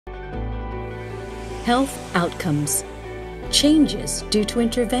health outcomes, changes due to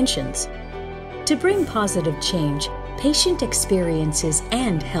interventions. To bring positive change, patient experiences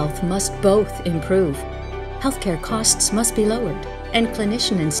and health must both improve. Healthcare costs must be lowered, and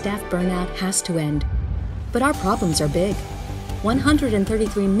clinician and staff burnout has to end. But our problems are big.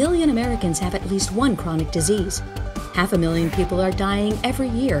 133 million Americans have at least one chronic disease. 500,000 people are dying every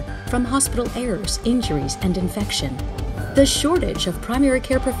year from hospital errors, injuries, and infection. The shortage of primary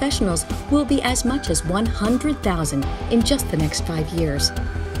care professionals will be as much as 100,000 in just the next 5 years.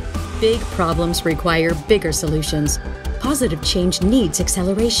 Big problems require bigger solutions. Positive change needs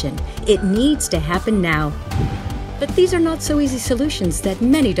acceleration. It needs to happen now. But these are not so easy solutions that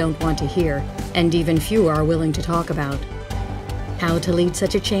many don't want to hear, and even few are willing to talk about. How to lead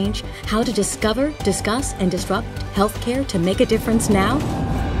such a change? How to discover, discuss, and disrupt healthcare to make a difference now?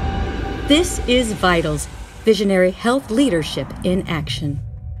 This is VITALS, Visionary Health Leadership in Action.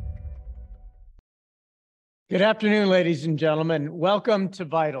 Good afternoon, ladies and gentlemen. Welcome to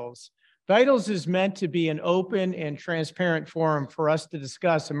VITALS. VITALS is meant to be an open and transparent forum for us to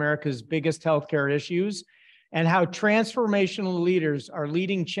discuss America's biggest healthcare issues and how transformational leaders are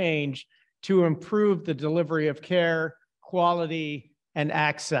leading change to improve the delivery of care, quality, and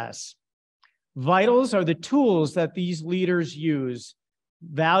access. VITALS are the tools that these leaders use: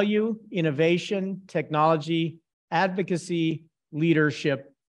 value, innovation, technology, advocacy,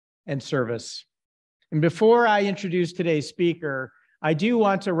 leadership, and service. And before I introduce today's speaker, I do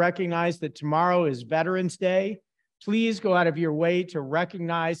want to recognize that tomorrow is Veterans Day. Please go out of your way to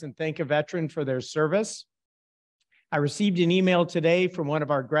recognize and thank a veteran for their service. I received an email today from one of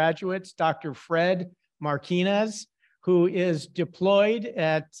our graduates, Dr. Fred Martinez, who is deployed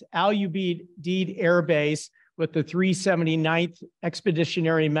at Al Ubaid Air Base with the 379th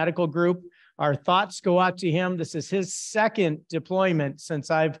Expeditionary Medical Group. Our thoughts go out to him. This is his second deployment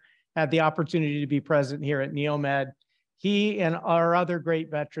since I've had the opportunity to be present here at NeoMed. He and our other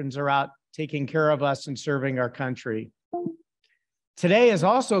great veterans are out taking care of us and serving our country. Today is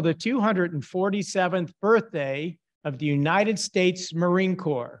also the 247th birthday of the United States Marine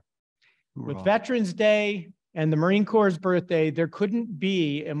Corps. With Veterans Day and the Marine Corps' birthday, there couldn't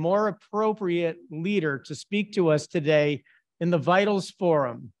be a more appropriate leader to speak to us today in the VITALS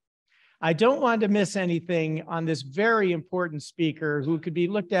Forum. I don't want to miss anything on this very important speaker who could be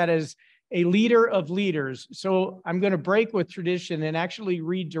looked at as a leader of leaders. So I'm going to break with tradition and actually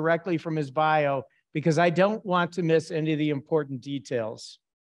read directly from his bio because I don't want to miss any of the important details.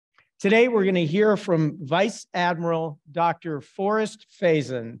 Today, we're going to hear from Vice Admiral Dr. Forrest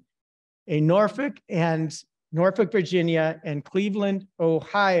Faison, a Norfolk, Virginia, and Cleveland,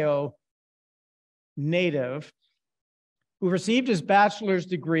 Ohio native who received his bachelor's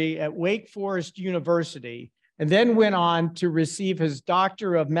degree at Wake Forest University and then went on to receive his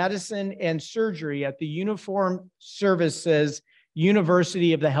Doctor of Medicine and Surgery at the Uniformed Services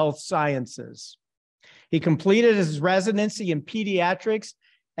University of the Health Sciences. He completed his residency in pediatrics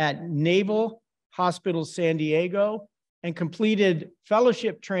at Naval Hospital San Diego and completed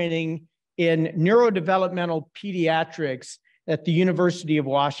fellowship training in neurodevelopmental pediatrics at the University of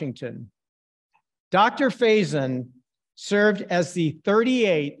Washington. Dr. Faison served as the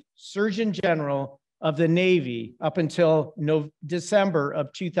 38th Surgeon General of the Navy up until December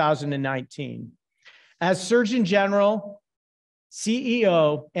of 2019. As Surgeon General,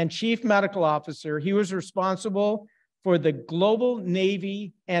 CEO, and Chief Medical Officer, he was responsible for the global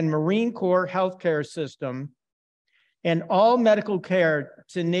Navy and Marine Corps healthcare system and all medical care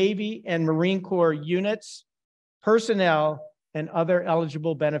to Navy and Marine Corps units, personnel, and other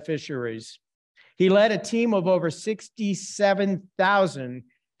eligible beneficiaries. He led a team of over 67,000,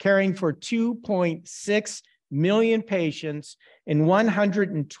 caring for 2.6 million patients in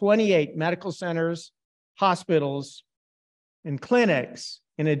 128 medical centers, hospitals, and clinics,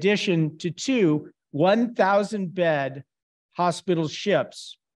 in addition to 2 1,000-bed hospital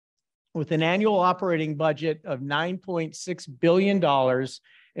ships with an annual operating budget of $9.6 billion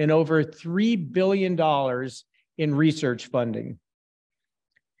and over $3 billion in research funding.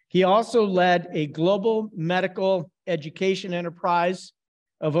 He also led a global medical education enterprise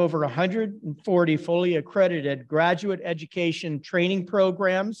of over 140 fully accredited graduate education training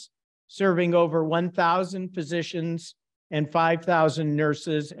programs, serving over 1,000 physicians and 5,000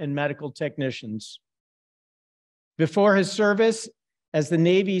 nurses and medical technicians. Before his service as the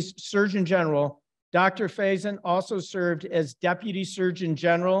Navy's Surgeon General, Dr. Faison also served as Deputy Surgeon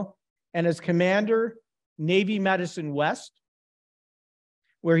General and as Commander, Navy Medicine West,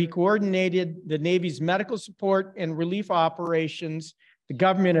 where he coordinated the Navy's medical support and relief operations, the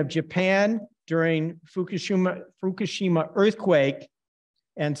government of Japan during Fukushima earthquake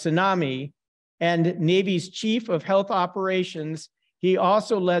and tsunami, and Navy's Chief of Health Operations. He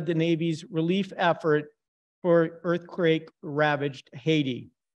also led the Navy's relief effort for earthquake-ravaged Haiti.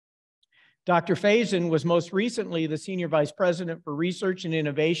 Dr. Faison was most recently the Senior Vice President for Research and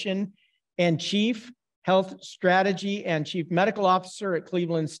Innovation and Chief Health Strategy and Chief Medical Officer at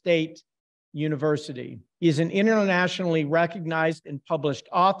Cleveland State University. He is an internationally recognized and published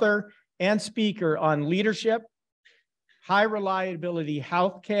author and speaker on leadership, high reliability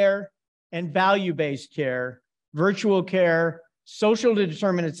healthcare, and value-based care, virtual care, social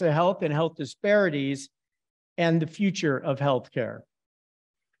determinants of health and health disparities, and the future of healthcare.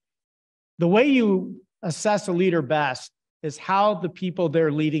 The way you assess a leader best is how the people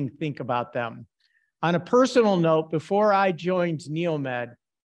they're leading think about them. On a personal note, before I joined NeoMed,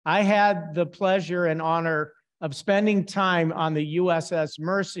 I had the pleasure and honor of spending time on the USS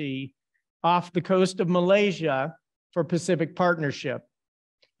Mercy off the coast of Malaysia for Pacific Partnership.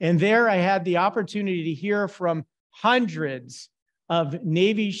 And there I had the opportunity to hear from hundreds of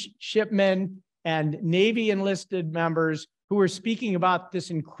Navy shipmen and Navy enlisted members who were speaking about this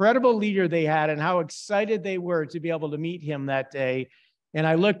incredible leader they had and how excited they were to be able to meet him that day. And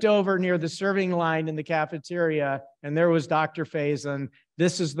I looked over near the serving line in the cafeteria, and there was Dr. Faison.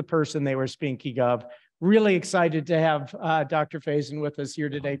 This is the person they were speaking of. Really excited to have Dr. Faison with us here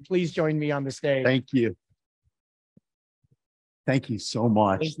today. Please join me on the stage. Thank you. Thank you so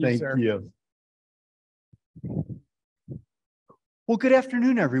much. Thank you. Well, good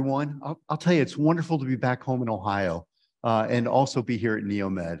afternoon, everyone. I'll tell you, it's wonderful to be back home in Ohio and also be here at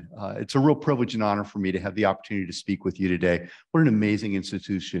NeoMed. It's a real privilege and honor for me to have the opportunity to speak with you today. What an amazing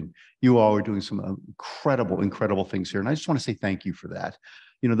institution. You all are doing some incredible, incredible things here. And I just want to say thank you for that.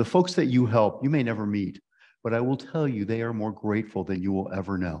 You know, the folks that you help, you may never meet, but I will tell you they are more grateful than you will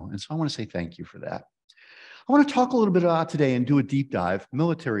ever know. And so I want to say thank you for that. I want to talk a little bit about today and do a deep dive,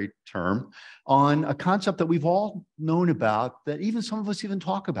 military term, on a concept that we've all known about, that even some of us even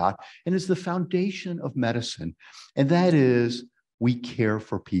talk about, and is the foundation of medicine. And that is, we care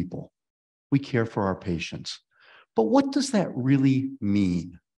for people. We care for our patients. But what does that really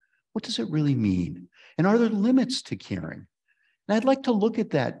mean? What does it really mean? And are there limits to caring? And I'd like to look at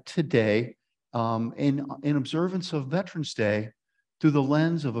that today in observance of Veterans Day through the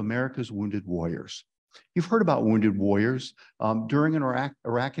lens of America's wounded warriors. You've heard about wounded warriors. During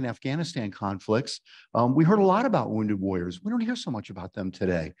Iraq and Afghanistan conflicts, we heard a lot about wounded warriors. We don't hear so much about them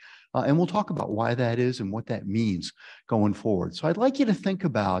today. And we'll talk about why that is and what that means going forward. So I'd like you to think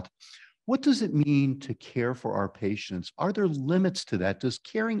about, what does it mean to care for our patients? Are there limits to that? Does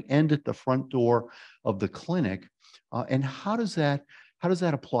caring end at the front door of the clinic? And how does that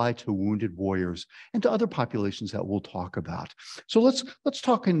apply to wounded warriors and to other populations that we'll talk about? So let's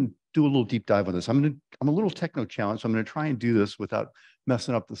talk and do a little deep dive on this. I'm a little techno challenged, so I'm going to try and do this without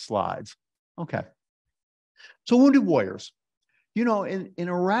messing up the slides. Okay. So wounded warriors. You know, in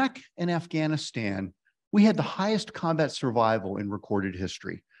Iraq and Afghanistan, we had the highest combat survival in recorded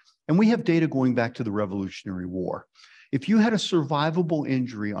history. And we have data going back to the Revolutionary War. If you had a survivable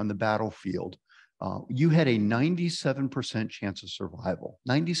injury on the battlefield, you had a 97% chance of survival,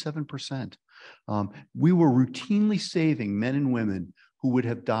 97%. We were routinely saving men and women who would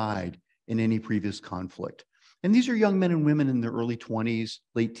have died in any previous conflict. And these are young men and women in their early 20s,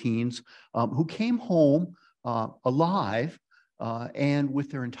 late teens, who came home alive and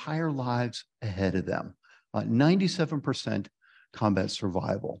with their entire lives ahead of them. 97% combat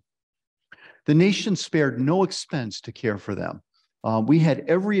survival. The nation spared no expense to care for them. We had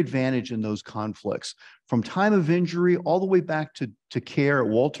every advantage in those conflicts, from time of injury all the way back to care at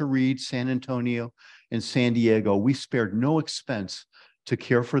Walter Reed, San Antonio, and San Diego. We spared no expense to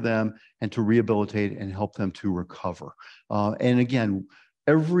care for them and to rehabilitate and help them to recover. And again,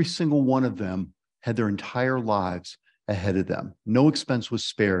 every single one of them had their entire lives ahead of them. No expense was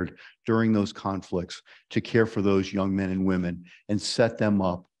spared during those conflicts to care for those young men and women and set them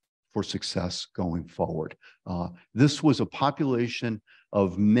up for success going forward. This was a population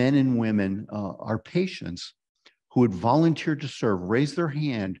of men and women, our patients, who had volunteered to serve, raised their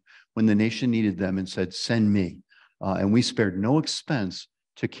hand when the nation needed them and said, "Send me." And we spared no expense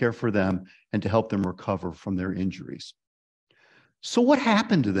to care for them and to help them recover from their injuries. So what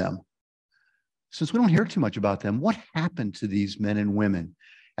happened to them? Since we don't hear too much about them, what happened to these men and women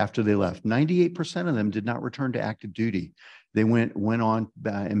after they left? 98% of them did not return to active duty. They went on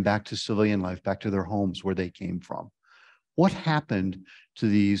and back to civilian life, back to their homes where they came from. What happened to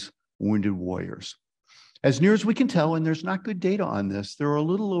these wounded warriors? As near as we can tell, and there's not good data on this, there are a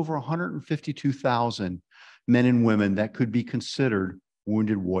little over 152,000 men and women that could be considered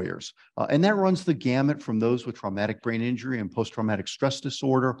wounded warriors. And that runs the gamut from those with traumatic brain injury and post-traumatic stress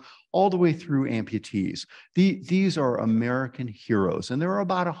disorder, all the way through amputees. These are American heroes, and there are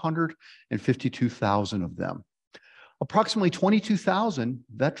about 152,000 of them. Approximately 22,000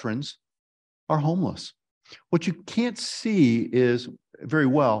 veterans are homeless. What you can't see is very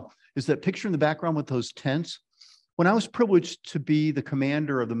well is that picture in the background with those tents. When I was privileged to be the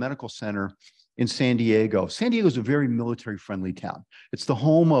commander of the medical center in San Diego. San Diego is a very military-friendly town. It's the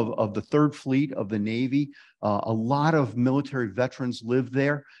home of the 3rd Fleet of the Navy. A lot of military veterans live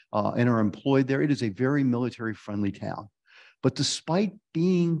there and are employed there. It is a very military-friendly town. But despite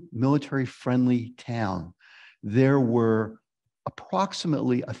being military-friendly town, there were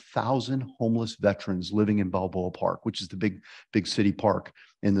approximately 1,000 homeless veterans living in Balboa Park, which is the big city park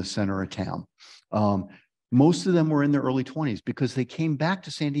in the center of town. Most of them were in their early 20s because they came back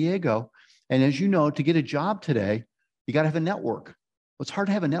to San Diego. And as you know, to get a job today, you got to have a network. Well, it's hard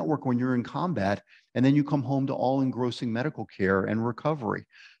to have a network when you're in combat, and then you come home to all-engrossing medical care and recovery.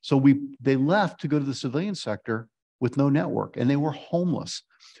 So they left to go to the civilian sector with no network, and they were homeless.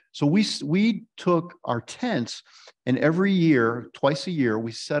 So we took our tents, and every year, twice a year,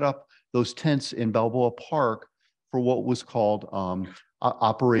 we set up those tents in Balboa Park for what was called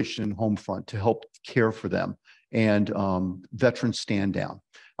Operation Homefront, to help care for them and veteran stand down.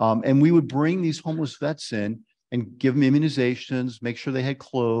 And we would bring these homeless vets in and give them immunizations, make sure they had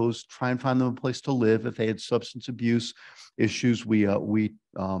clothes, try and find them a place to live. If they had substance abuse issues, we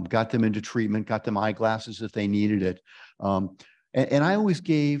got them into treatment, got them eyeglasses if they needed it. And I always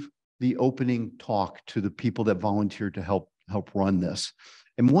gave the opening talk to the people that volunteered to help run this.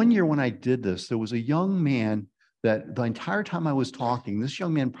 And one year when I did this, there was a young man that the entire time I was talking, this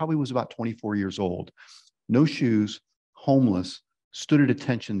young man probably was about 24 years old, no shoes, homeless, stood at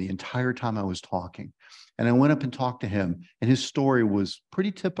attention the entire time I was talking. And I went up and talked to him, and his story was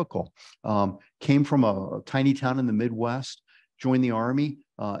pretty typical. Came from a tiny town in the Midwest, joined the Army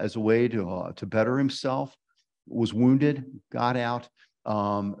as a way to better himself, was wounded, got out,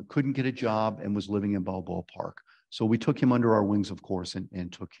 couldn't get a job, and was living in Balboa Park. So we took him under our wings, of course,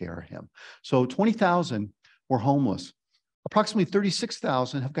 and took care of him. So 20,000 were homeless. Approximately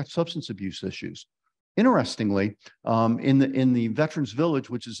 36,000 have got substance abuse issues. Interestingly, in the Veterans Village,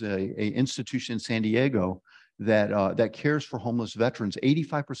 which is a institution in San Diego that cares for homeless veterans,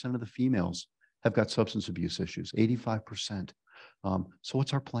 85% of the females have got substance abuse issues, 85%. So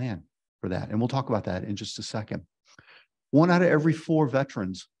what's our plan for that? And we'll talk about that in just a second. 1 out of every 4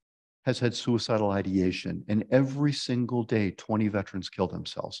 veterans has had suicidal ideation, and every single day, 20 veterans kill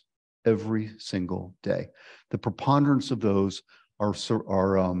themselves. Every single day. The preponderance of those are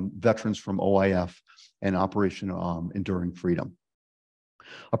veterans from OIF and Operation Enduring Freedom.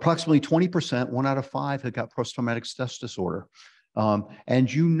 Approximately 20%, 1 out of 5, have got post-traumatic stress disorder.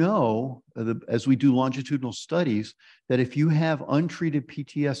 And you know, as we do longitudinal studies, that if you have untreated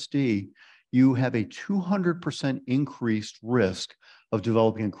PTSD, you have a 200% increased risk of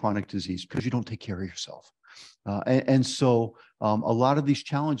developing a chronic disease because you don't take care of yourself. So a lot of these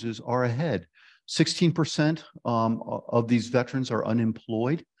challenges are ahead. 16% of these veterans are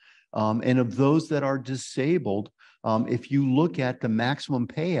unemployed. And of those that are disabled, if you look at the maximum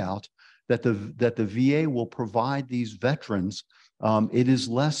payout that the VA will provide these veterans, it is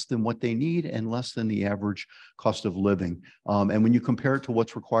less than what they need and less than the average cost of living. And when you compare it to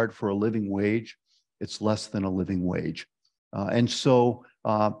what's required for a living wage, it's less than a living wage. So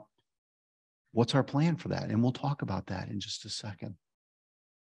what's our plan for that? And we'll talk about that in just a second.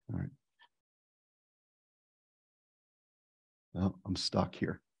 All right. Well, I'm stuck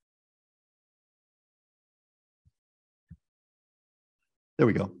here. There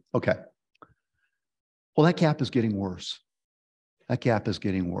we go. Okay. Well, that gap is getting worse. That gap is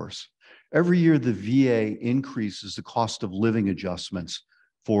getting worse. Every year, the VA increases the cost of living adjustments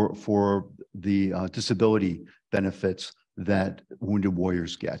for the disability benefits that wounded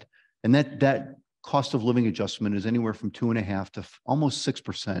warriors get. And that cost of living adjustment is anywhere from 2.5% to almost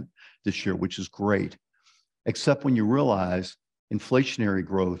 6% this year, which is great, except when you realize inflationary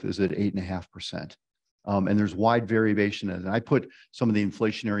growth is at 8.5%. And there's wide variation. And I put some of the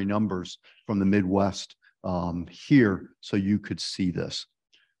inflationary numbers from the Midwest here so you could see this.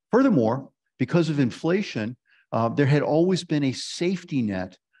 Furthermore, because of inflation, there had always been a safety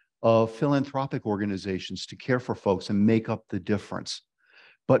net of philanthropic organizations to care for folks and make up the difference.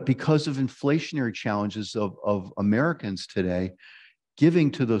 But because of inflationary challenges of Americans today,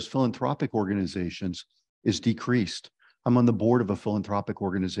 giving to those philanthropic organizations is decreased. I'm on the board of a philanthropic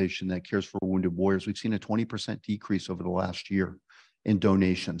organization that cares for wounded warriors. We've seen a 20% decrease over the last year in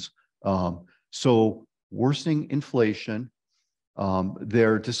donations. So worsening inflation,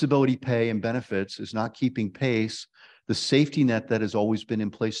 Their disability pay and benefits is not keeping pace. The safety net that has always been in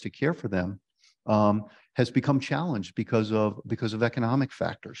place to care for them has become challenged because of economic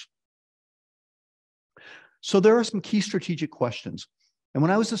factors. So there are some key strategic questions. And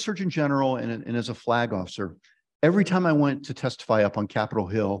when I was a Surgeon General and as a flag officer, every time I went to testify up on Capitol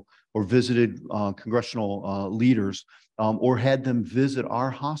Hill or visited congressional leaders or had them visit our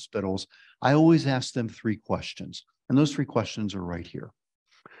hospitals, I always asked them three questions. And those three questions are right here.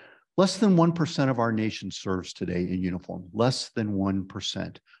 Less than 1% of our nation serves today in uniform. Less than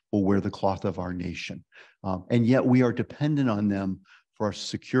 1% will wear the cloth of our nation. And yet we are dependent on them for our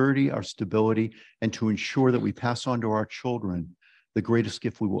security, our stability, and to ensure that we pass on to our children the greatest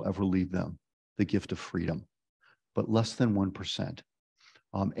gift we will ever leave them, the gift of freedom. But less than 1%.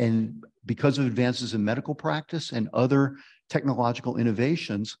 And because of advances in medical practice and other technological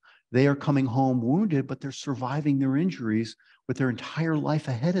innovations, they are coming home wounded, but they're surviving their injuries with their entire life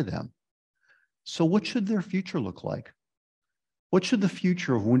ahead of them. So what should their future look like? What should the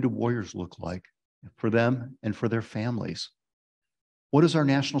future of wounded warriors look like for them and for their families? What is our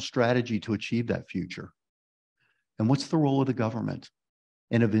national strategy to achieve that future? And what's the role of the government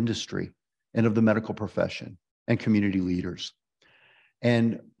and of industry and of the medical profession and community leaders?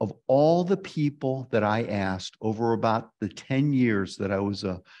 And of all the people that I asked over about the 10 years that I was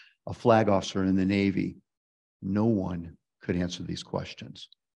a flag officer in the Navy, no one could answer these questions.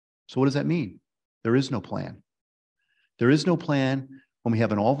 So what does that mean? There is no plan. There is no plan when we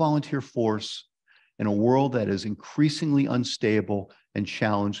have an all-volunteer force in a world that is increasingly unstable and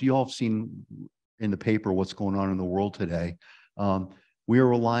challenged. You all have seen in the paper what's going on in the world today. We are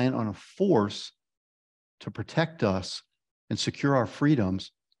reliant on a force to protect us and secure our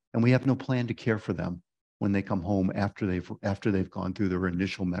freedoms, and we have no plan to care for them when they come home after they've gone through their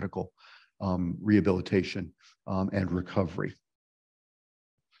initial medical rehabilitation and recovery.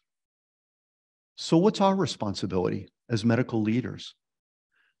 So what's our responsibility as medical leaders?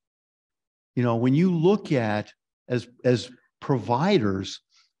 You know, when you look at, as providers,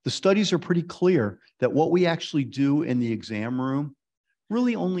 the studies are pretty clear that what we actually do in the exam room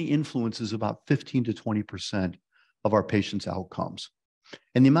really only influences about 15 to 20% of our patients' outcomes.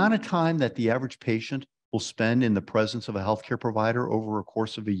 And the amount of time that the average patient will spend in the presence of a healthcare provider over a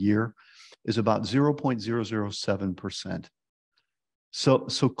course of a year is about 0.007%.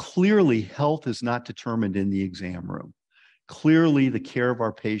 So clearly, health is not determined in the exam room. Clearly, the care of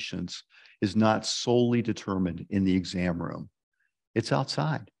our patients is not solely determined in the exam room. It's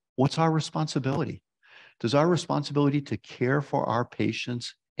outside. What's our responsibility? Does our responsibility to care for our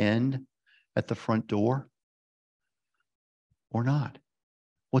patients end at the front door or not?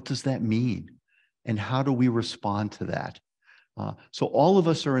 What does that mean? And how do we respond to that? So all of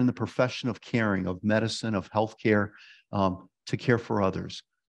us are in the profession of caring, of medicine, of healthcare, to care for others.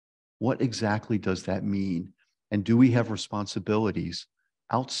 What exactly does that mean? And do we have responsibilities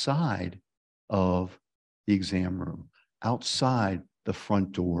outside of the exam room, outside the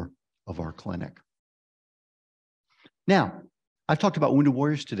front door of our clinic? Now, I've talked about wounded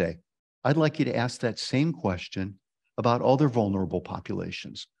warriors today. I'd like you to ask that same question about other vulnerable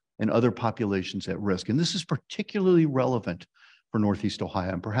populations and other populations at risk. And this is particularly relevant for Northeast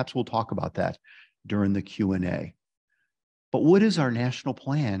Ohio, and perhaps we'll talk about that during the Q&A. But what is our national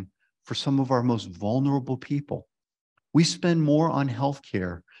plan for some of our most vulnerable people? We spend more on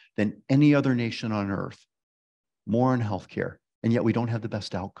healthcare than any other nation on earth, more on healthcare, and yet we don't have the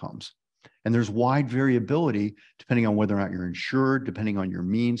best outcomes. And there's wide variability depending on whether or not you're insured, depending on your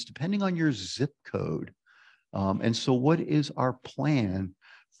means, depending on your zip code. And so what is our plan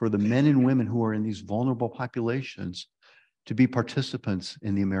for the men and women who are in these vulnerable populations to be participants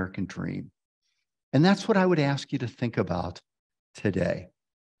in the American dream? And that's what I would ask you to think about today.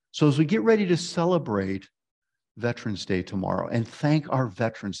 So as we get ready to celebrate Veterans Day tomorrow and thank our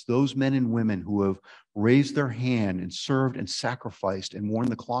veterans, those men and women who have raised their hand and served and sacrificed and worn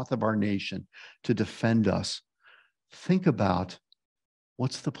the cloth of our nation to defend us, think about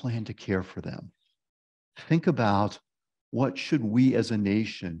what's the plan to care for them. Think about what should we as a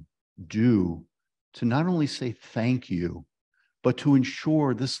nation do to not only say thank you, but to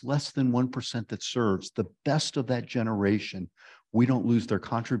ensure this less than 1% that serves, the best of that generation, we don't lose their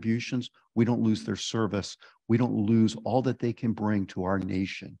contributions, we don't lose their service, we don't lose all that they can bring to our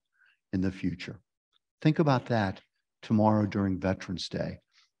nation in the future. Think about that tomorrow during Veterans Day,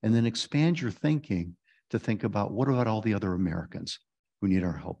 and then expand your thinking to think about what about all the other Americans who need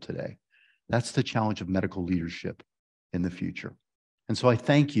our help today? That's the challenge of medical leadership in the future. And so I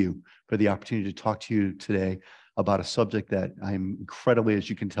thank you for the opportunity to talk to you today about a subject that I'm incredibly, as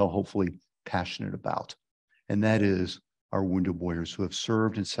you can tell, hopefully passionate about. And that is our wounded warriors who have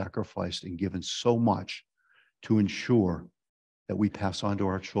served and sacrificed and given so much to ensure that we pass on to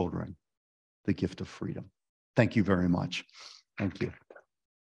our children the gift of freedom. Thank you very much. Thank you.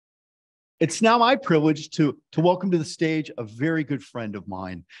 It's now my privilege to welcome to the stage a very good friend of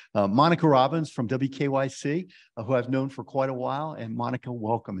mine, Monica Robbins from WKYC, who I've known for quite a while. And Monica,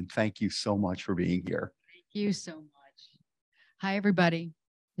 welcome and thank you so much for being here. Thank you so much. Hi, everybody.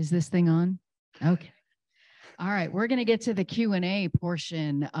 Is this thing on? Okay. All right, we're going to get to the Q&A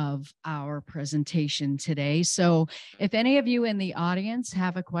portion of our presentation today. So if any of you in the audience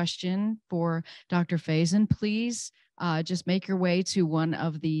have a question for Dr. Faison, please just make your way to one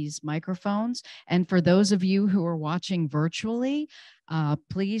of these microphones. And for those of you who are watching virtually,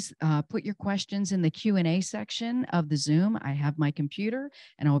 please put your questions in the Q&A section of the Zoom. I have my computer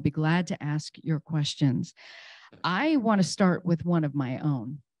and I will be glad to ask your questions. I want to start with one of my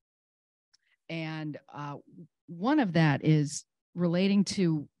own. And one of that is relating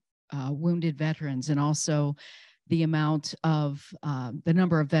to wounded veterans and also the amount of the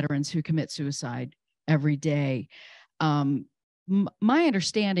number of veterans who commit suicide every day. My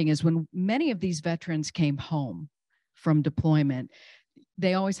understanding is when many of these veterans came home from deployment,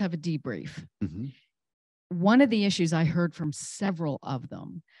 they always have a debrief. Mm-hmm. One of the issues I heard from several of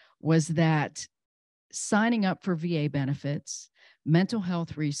them was that signing up for VA benefits, mental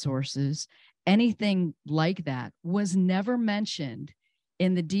health resources, anything like that was never mentioned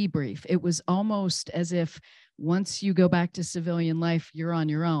in the debrief. It was almost as if once you go back to civilian life, you're on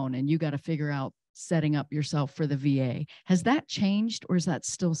your own and you got to figure out setting up yourself for the VA. Has that changed or is that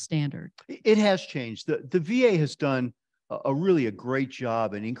still standard? It has changed. The VA has done a great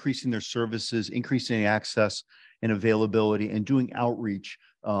job in increasing their services, increasing access and availability, and doing outreach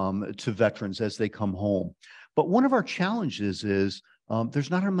to veterans as they come home. But one of our challenges is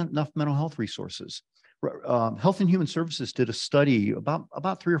there's not enough mental health resources. Health and Human Services did a study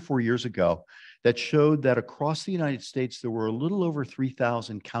about 3 or 4 years ago that showed that across the United States, there were a little over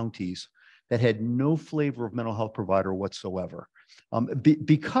 3,000 counties that had no flavor of mental health provider whatsoever.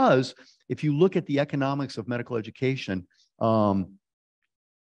 Because if you look at the economics of medical education, mental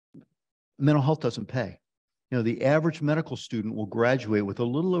health doesn't pay. You know, the average medical student will graduate with a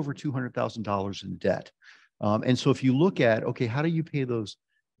little over $200,000 in debt. And so if you look at, okay, how do you pay those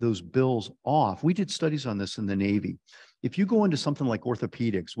bills off? We did studies on this in the Navy. If you go into something like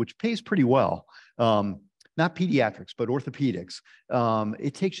orthopedics, which pays pretty well, not pediatrics, but orthopedics,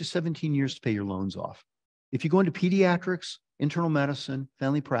 it takes you 17 years to pay your loans off. If you go into pediatrics, internal medicine,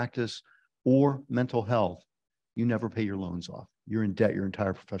 family practice, or mental health, you never pay your loans off. You're in debt your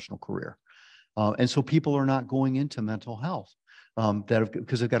entire professional career. And so people are not going into mental health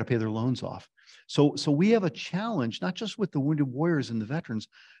because they've got to pay their loans off. So we have a challenge, not just with the wounded warriors and the veterans,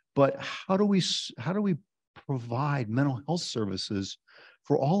 but how do we provide mental health services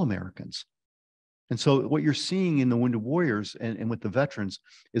for all Americans? And so what you're seeing in the wounded warriors and with the veterans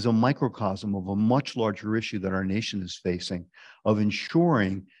is a microcosm of a much larger issue that our nation is facing, of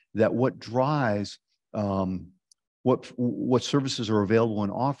ensuring that what drives what services are available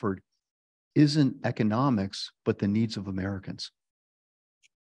and offered isn't economics, but the needs of Americans.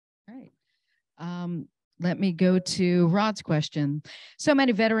 All right. Let me go to Rod's question. So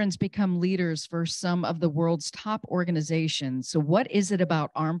many veterans become leaders for some of the world's top organizations. So what is it about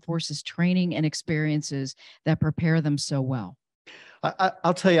armed forces training and experiences that prepare them so well?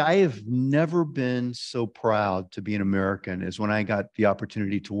 I'll tell you, I have never been so proud to be an American as when I got the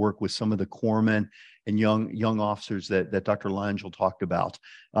opportunity to work with some of the corpsmen and young officers that Dr. Langell talked about,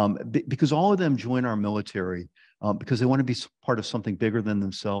 because all of them join our military because they want to be part of something bigger than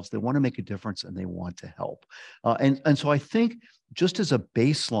themselves. They want to make a difference and they want to help. And so I think just as a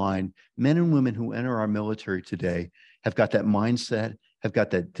baseline, men and women who enter our military today have got that mindset, have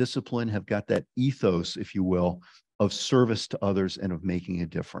got that discipline, have got that ethos, if you will, of service to others and of making a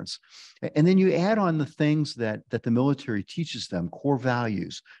difference. And then you add on the things that the military teaches them, core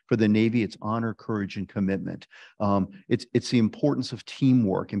values. For the Navy, it's honor, courage, and commitment. It's the importance of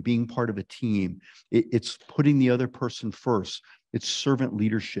teamwork and being part of a team. It's putting the other person first. It's servant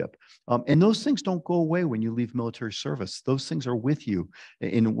leadership. And those things don't go away when you leave military service. Those things are with you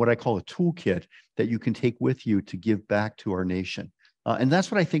in what I call a toolkit that you can take with you to give back to our nation. And that's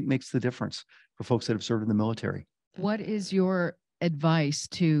what I think makes the difference for folks that have served in the military. What is your advice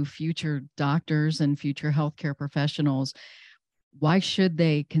to future doctors and future healthcare professionals? Why should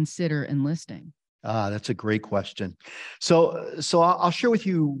they consider enlisting? That's a great question. So I'll share with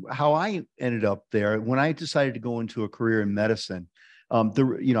you how I ended up there. When I decided to go into a career in medicine,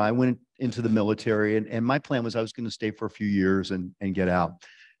 I went into the military and my plan was I was going to stay for a few years and get out.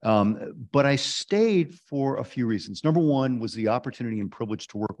 But I stayed for a few reasons. Number one was the opportunity and privilege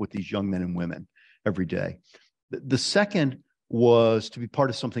to work with these young men and women every day. The second was to be part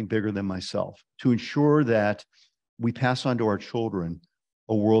of something bigger than myself, to ensure that we pass on to our children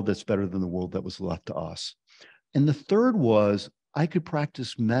a world that's better than the world that was left to us. And the third was I could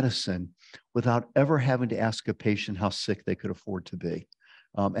practice medicine without ever having to ask a patient how sick they could afford to be.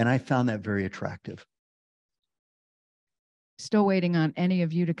 And I found that very attractive. Still waiting on any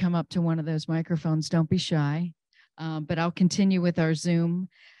of you to come up to one of those microphones. Don't be shy. But I'll continue with our Zoom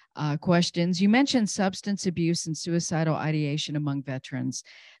questions. You mentioned substance abuse and suicidal ideation among veterans.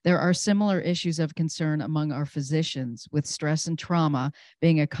 There are similar issues of concern among our physicians, with stress and trauma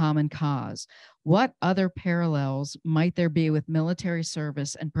being a common cause. What other parallels might there be with military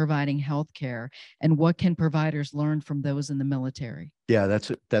service and providing health care? And what can providers learn from those in the military? Yeah,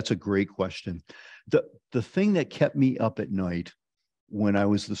 that's a great question. The thing that kept me up at night when I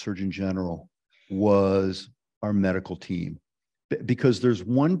was the Surgeon General was our medical team, because there's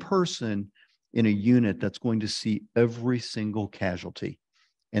one person in a unit that's going to see every single casualty,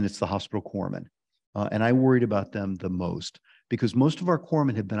 and it's the hospital corpsman. And I worried about them the most, because most of our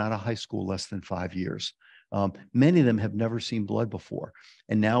corpsmen had been out of high school less than 5 years. Many of them have never seen blood before.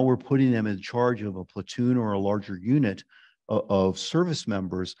 And now we're putting them in charge of a platoon or a larger unit of service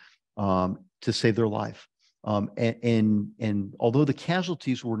members to save their life. And although the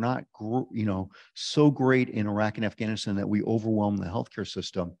casualties were not, so great in Iraq and Afghanistan that we overwhelmed the healthcare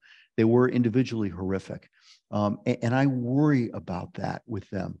system, they were individually horrific. And I worry about that with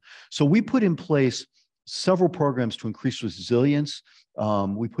them. So we put in place several programs to increase resilience.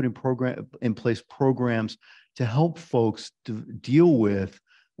 We put in place programs to help folks to deal with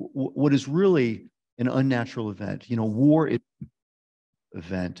what is really an unnatural event. War is an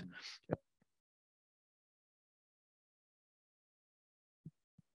event.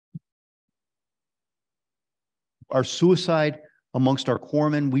 Our suicide amongst our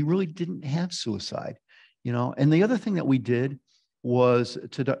corpsmen, we really didn't have suicide, And the other thing that we did was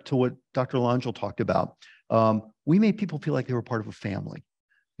to what Dr. Langell talked about. We made people feel like they were part of a family,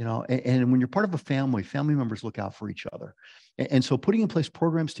 and when you're part of a family, family members look out for each other. And so putting in place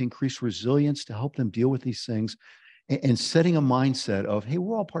programs to increase resilience, to help them deal with these things, and setting a mindset of, hey,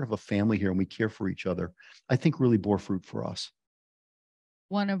 we're all part of a family here and we care for each other, I think really bore fruit for us.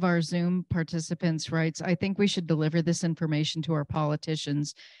 One of our Zoom participants writes, I think we should deliver this information to our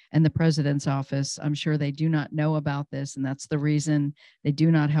politicians and the president's office. I'm sure they do not know about this, and that's the reason they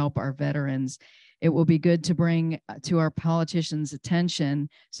do not help our veterans. It will be good to bring to our politicians' attention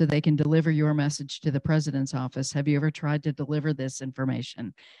so they can deliver your message to the president's office. Have you ever tried to deliver this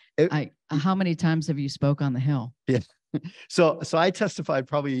information? How many times have you spoke on the Hill? Yeah. So I testified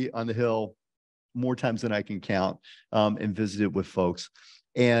probably on the Hill more times than I can count, and visited with folks.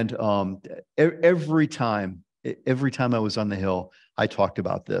 And every time I was on the Hill, I talked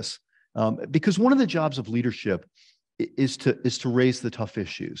about this, because one of the jobs of leadership is to raise the tough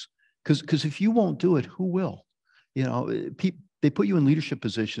issues. Because if you won't do it, who will? They put you in leadership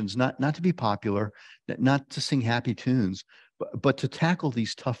positions not to be popular, not to sing happy tunes, but to tackle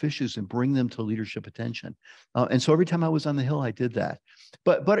these tough issues and bring them to leadership attention. And so every time I was on the Hill, I did that.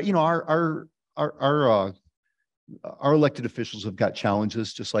 But our elected officials have got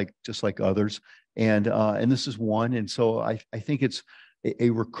challenges just like others, and this is one. And so I think it's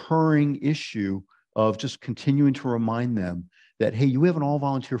a recurring issue of just continuing to remind them that, hey, you have an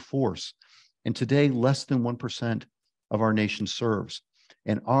all-volunteer force, and today less than 1% of our nation serves,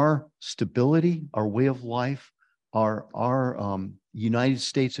 and our stability, our way of life, our United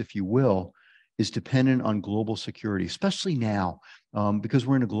States, if you will, is dependent on global security, especially now, because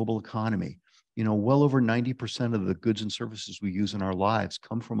we're in a global economy. Well over 90% of the goods and services we use in our lives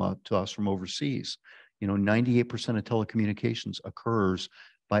come to us from overseas. 98% of telecommunications occurs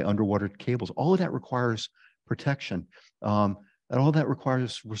by underwater cables. All of that requires protection. And all that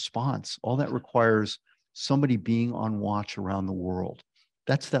requires response. All that requires somebody being on watch around the world.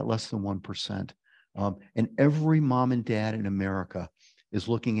 That's that less than 1%. And every mom and dad in America is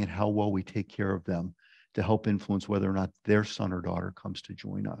looking at how well we take care of them to help influence whether or not their son or daughter comes to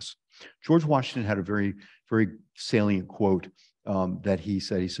join us. George Washington had a very, very salient quote that he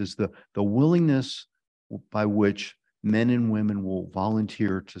said. He says, the willingness by which men and women will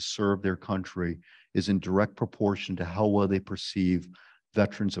volunteer to serve their country is in direct proportion to how well they perceive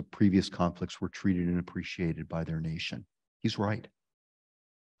veterans of previous conflicts were treated and appreciated by their nation. He's right.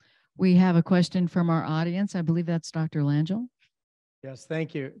 We have a question from our audience. I believe that's Dr. Langell. Yes,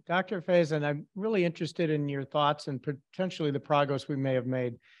 thank you. Dr. Faison, I'm really interested in your thoughts and potentially the progress we may have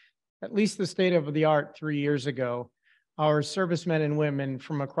made, at least the state of the art 3 years ago. our servicemen and women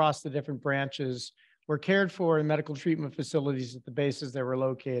from across the different branches were cared for in medical treatment facilities at the bases they were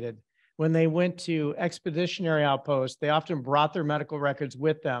located. When they went to expeditionary outposts, they often brought their medical records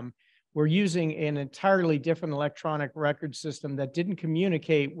with them. We're using an entirely different electronic record system that didn't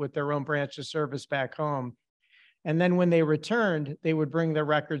communicate with their own branch of service back home. And then when they returned, they would bring their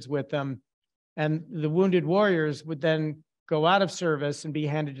records with them. And the wounded warriors would then go out of service and be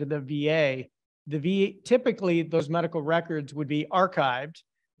handed to the VA. The VA, typically those medical records would be archived,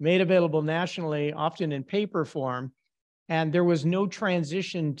 made available nationally, often in paper form. And there was no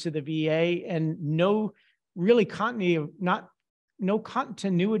transition to the VA and no really no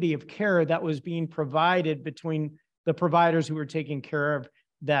continuity of care that was being provided between the providers who were taking care of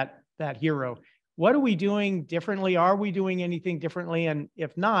that hero. What are we doing differently? Are we doing anything differently? And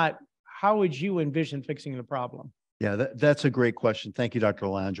if not, how would you envision fixing the problem? Yeah, that's a great question. Thank you, Dr.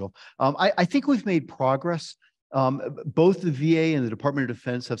 Langell. I think we've made progress. Both the VA and the Department of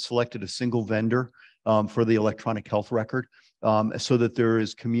Defense have selected a single vendor for the electronic health record so that there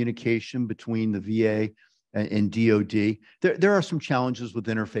is communication between the VA and DOD. There are some challenges with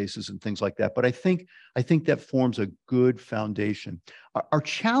interfaces and things like that, but I think that forms a good foundation. Our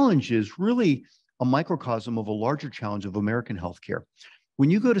challenge is really a microcosm of a larger challenge of American healthcare. When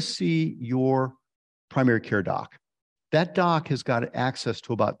you go to see your primary care doc, that doc has got access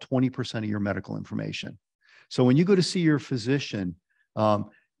to about 20% of your medical information. So when you go to see your physician,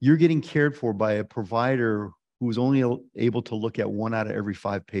 you're getting cared for by a provider who is only able to look at 1 out of every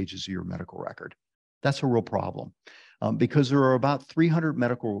 5 pages of your medical record. That's a real problem because there are about 300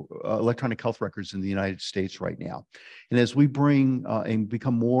 medical electronic health records in the United States right now. And as we bring and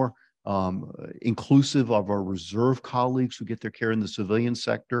become more inclusive of our reserve colleagues who get their care in the civilian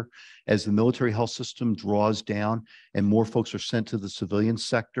sector, as the military health system draws down and more folks are sent to the civilian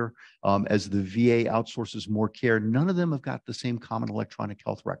sector, as the VA outsources more care, none of them have got the same common electronic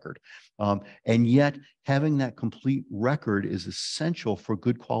health record. And yet having that complete record is essential for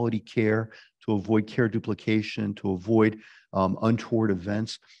good quality care, to avoid care duplication, to avoid untoward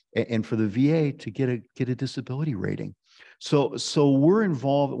events, and for the VA to get a disability rating. So we're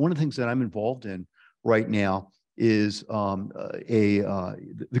involved. One of the things that I'm involved in right now is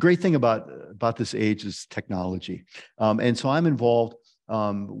the great thing about this age is technology. And so I'm involved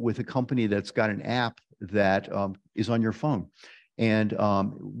with a company that's got an app that is on your phone. And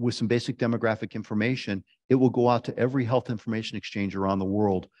with some basic demographic information, it will go out to every health information exchange around the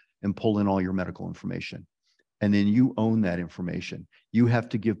world and pull in all your medical information. And then you own that information. You have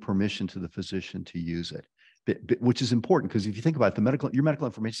to give permission to the physician to use it, which is important because if you think about it, your medical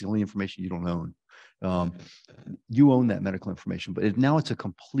information is the only information you don't own. You own that medical information, but now it's a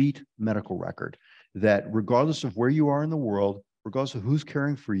complete medical record that regardless of where you are in the world, regardless of who's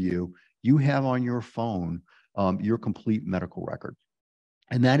caring for you, you have on your phone your complete medical record.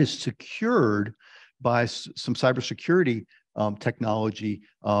 And that is secured by some cybersecurity technology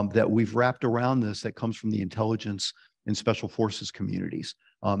that we've wrapped around this that comes from the intelligence and special forces communities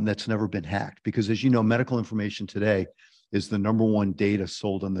that's never been hacked. Because as you know, medical information today is the #1 data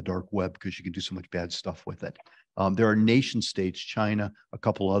sold on the dark web because you can do so much bad stuff with it. There are nation states, China, a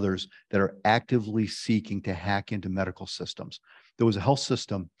couple others, that are actively seeking to hack into medical systems. There was a health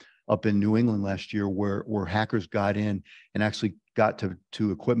system up in New England last year where hackers got in and actually got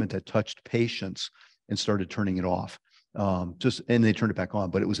to equipment that touched patients and started turning it off. And they turned it back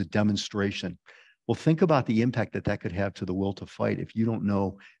on, but it was a demonstration. Well, think about the impact that could have to the will to fight if you don't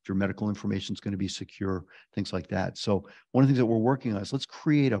know if your medical information is going to be secure, things like that. So one of the things that we're working on is let's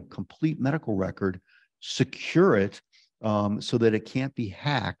create a complete medical record, secure it so that it can't be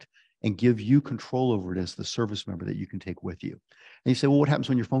hacked, and give you control over it as the service member that you can take with you. And you say, well, what happens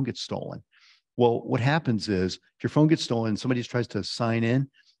when your phone gets stolen? Well, what happens is if your phone gets stolen, somebody tries to sign in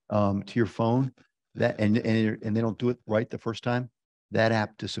to your phone, and they don't do it right the first time, that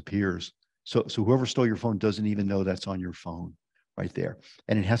app disappears. So whoever stole your phone doesn't even know that's on your phone right there.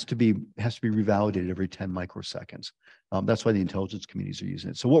 And it has to be revalidated every 10 microseconds. That's why the intelligence communities are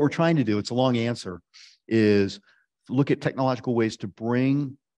using it. So what we're trying to do, it's a long answer, is look at technological ways to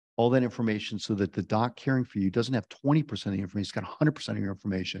bring all that information so that the doc caring for you doesn't have 20% of the information, it's got 100% of your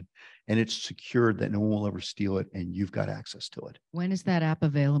information, and it's secured that no one will ever steal it, and you've got access to it. When is that app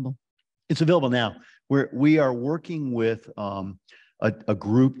available? It's available now. We are working with a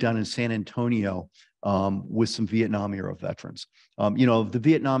group down in San Antonio with some Vietnam era veterans. The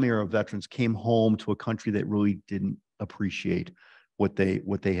Vietnam era veterans came home to a country that really didn't appreciate what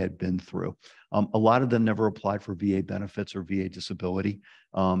they had been through. A lot of them never applied for VA benefits or VA disability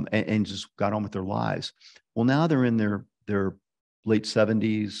and just got on with their lives. Well, now they're in their late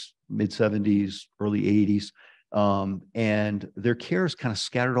 70s, mid 70s, early 80s. and their care is kind of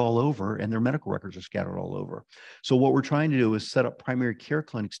scattered all over, and their medical records are scattered all over. So what we're trying to do is set up primary care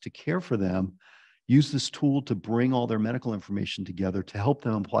clinics to care for them, use this tool to bring all their medical information together to help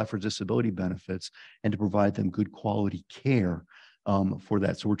them apply for disability benefits and to provide them good quality care for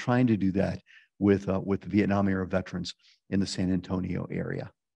that. So we're trying to do that with Vietnam era veterans in the San Antonio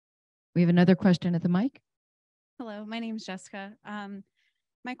area. We have another question at the mic. Hello, my name is Jessica.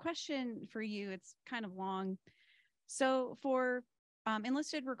 My question for you, it's kind of long. So for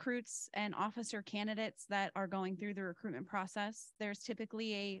enlisted recruits and officer candidates that are going through the recruitment process, there's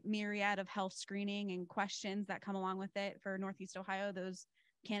typically a myriad of health screening and questions that come along with it. For Northeast Ohio, those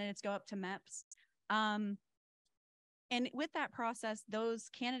candidates go up to MEPS. And with that process, those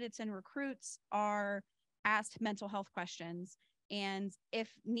candidates and recruits are asked mental health questions. And if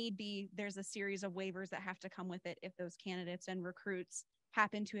need be, there's a series of waivers that have to come with it if those candidates and recruits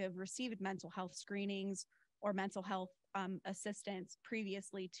happen to have received mental health screenings or mental health assistance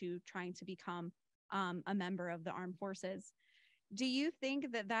previously to trying to become a member of the armed forces. Do you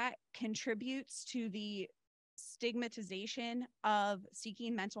think that that contributes to the stigmatization of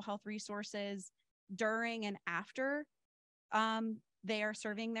seeking mental health resources during and after they are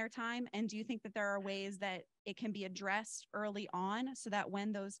serving their time? And do you think that there are ways that it can be addressed early on so that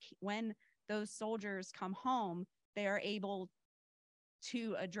when those soldiers come home, they are able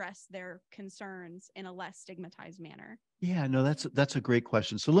to address their concerns in a less stigmatized manner? Yeah, no, that's a great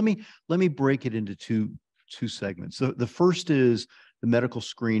question. So let me break it into two segments. The first is the medical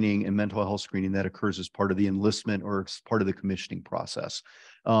screening and mental health screening that occurs as part of the enlistment or as part of the commissioning process.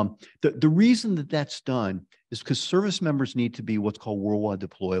 The reason that that's done is because service members need to be what's called worldwide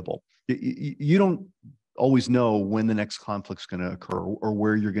deployable. You don't always know when the next conflict's going to occur or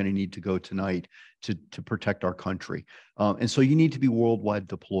where you're going to need to go tonight to protect our country. And so you need to be worldwide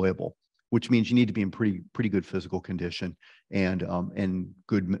deployable, which means you need to be in pretty good physical condition and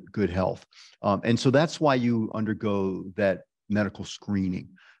good health. And so that's why you undergo that medical screening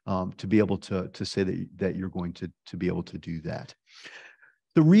to be able to say that you're going to be able to do that.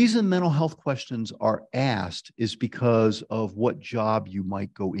 The reason mental health questions are asked is because of what job you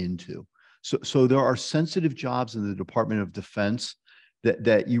might go into. So there are sensitive jobs in the Department of Defense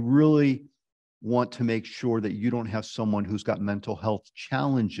that you really want to make sure that you don't have someone who's got mental health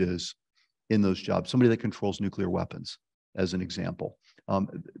challenges in those jobs. Somebody that controls nuclear weapons, as an example.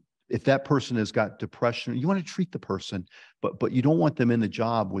 If that person has got depression, you want to treat the person, but you don't want them in the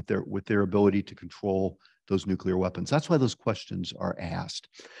job with their ability to control those nuclear weapons. That's why those questions are asked.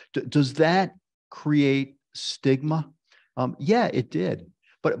 Does that create stigma? Yeah, it did.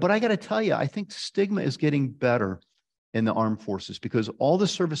 But I got to tell you, I think stigma is getting better in the armed forces because all the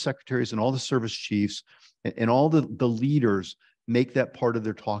service secretaries and all the service chiefs and all the leaders make that part of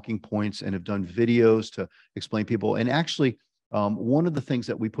their talking points and have done videos to explain people. And actually, one of the things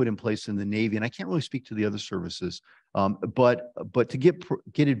that we put in place in the Navy, and I can't really speak to the other services, but to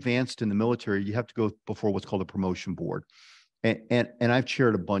get advanced in the military, you have to go before what's called a promotion board. And I've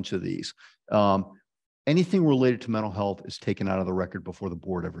chaired a bunch of these. Anything related to mental health is taken out of the record before the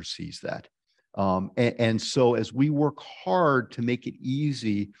board ever sees that. And so as we work hard to make it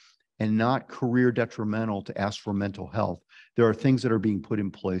easy and not career detrimental to ask for mental health, there are things that are being put in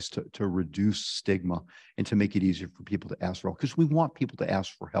place to reduce stigma and to make it easier for people to ask for help, because we want people to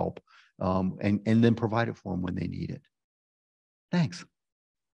ask for help and then provide it for them when they need it. Thanks.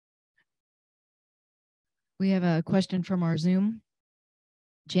 We have a question from our Zoom.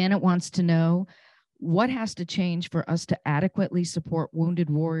 Janet wants to know, what has to change for us to adequately support wounded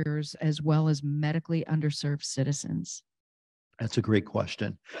warriors as well as medically underserved citizens? That's a great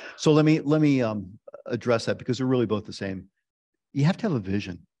question. So let me address that because they're really both the same. You have to have a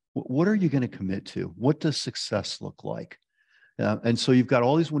vision. What are you going to commit to? What does success look like? And so you've got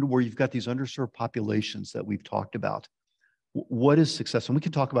all these wounded warriors, you've got these underserved populations that we've talked about. What is success? And we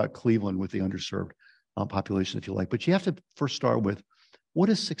can talk about Cleveland with the underserved population if you like, but you have to first start with what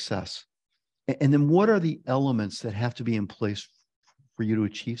is success? And then what are the elements that have to be in place for you to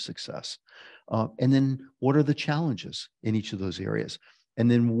achieve success? And then what are the challenges in each of those areas? And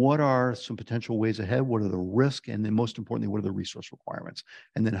then what are some potential ways ahead? What are the risks? And then most importantly, what are the resource requirements?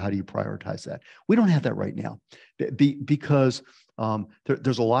 And then how do you prioritize that? We don't have that right now because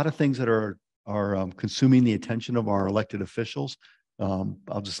there's a lot of things that are consuming the attention of our elected officials.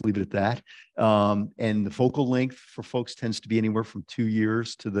 I'll just leave it at that. And the focal length for folks tends to be anywhere from 2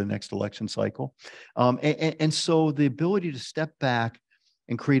 years to the next election cycle. And so the ability to step back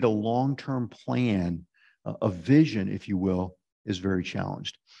and create a long-term plan, a vision, if you will, is very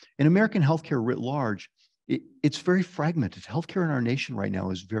challenged. In American healthcare writ large, it's very fragmented. Healthcare in our nation right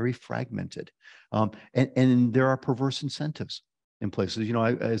now is very fragmented. And there are perverse incentives in places. You know,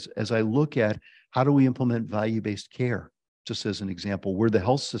 as I look at how do we implement value-based care, just as an example, where the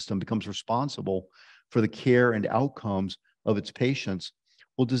health system becomes responsible for the care and outcomes of its patients,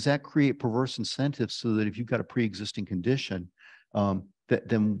 well, does that create perverse incentives so that if you've got a pre-existing condition,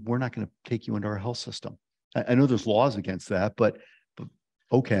 then we're not going to take you into our health system? I know there's laws against that, but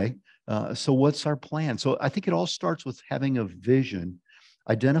okay. So what's our plan? So I think it all starts with having a vision,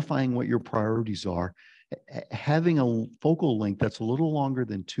 identifying what your priorities are, having a focal length that's a little longer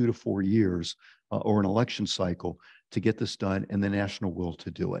than 2 to 4 years or an election cycle to get this done, and the national will to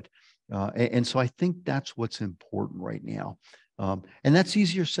do it. And so I think that's what's important right now. And that's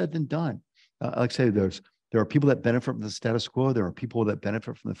easier said than done. Like I say, there are people that benefit from the status quo. There are people that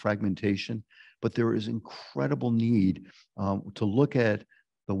benefit from the fragmentation, but there is incredible need to look at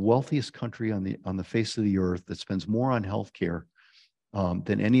the wealthiest country on the face of the earth that spends more on healthcare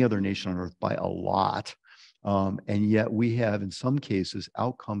than any other nation on earth by a lot. And yet we have, in some cases,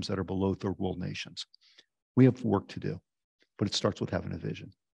 outcomes that are below third world nations. We have work to do, but it starts with having a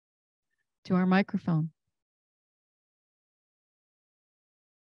vision. To our microphone.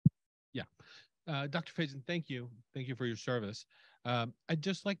 Yeah. Dr. Faison, thank you. Thank you for your service. I'd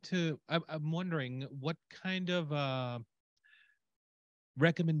just like to, I'm wondering what kind of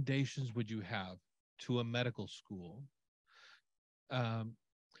recommendations would you have to a medical school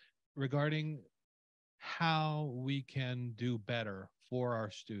regarding how we can do better for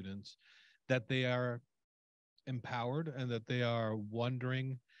our students, that they are empowered and that they are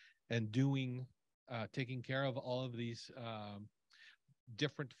wondering and doing, taking care of all of these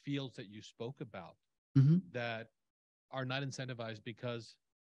different fields that you spoke about, that are not incentivized because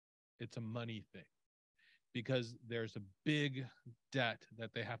it's a money thing, because there's a big debt that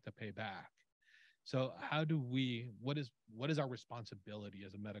they have to pay back. So how do we, what is our responsibility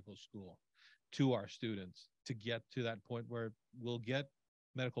as a medical school to our students to get to that point where we'll get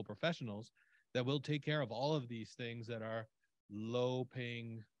medical professionals that will take care of all of these things that are low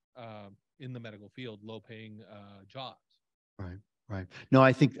paying in the medical field, low paying jobs? Right. Right. No,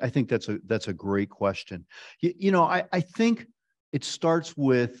 I think that's a great question. You know, I think it starts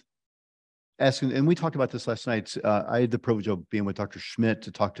with asking, and we talked about this last night. I had the privilege of being with Dr. Schmidt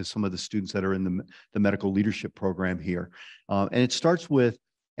to talk to some of the students that are in the medical leadership program here. And it starts with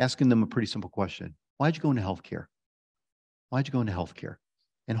asking them a pretty simple question. Why'd you go into healthcare? Why'd you go into healthcare?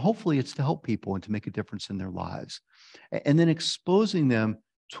 And hopefully it's to help people and to make a difference in their lives. And then exposing them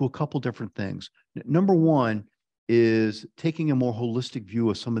to a couple different things. Number one is taking a more holistic view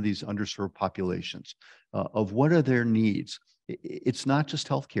of some of these underserved populations, of what are their needs. It's not just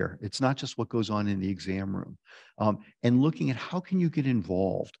healthcare. It's not just what goes on in the exam room. And looking at how can you get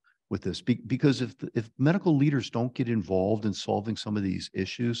involved with this? Because if medical leaders don't get involved in solving some of these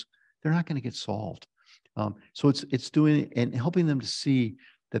issues, they're not going to get solved. So it's doing and helping them to see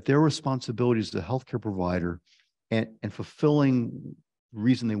that their responsibility as a healthcare provider and fulfilling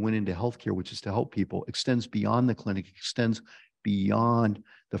reason they went into healthcare, which is to help people, extends beyond the clinic, extends beyond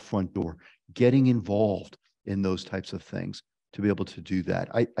the front door. Getting involved in those types of things to be able to do that,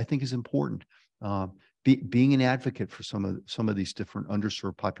 I think is important. Being an advocate for some of these different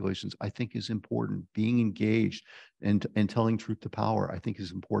underserved populations, I think is important. Being engaged and telling truth to power, I think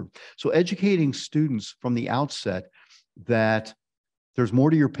is important. So educating students from the outset that there's more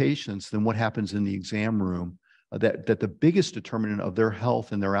to your patients than what happens in the exam room, that the biggest determinant of their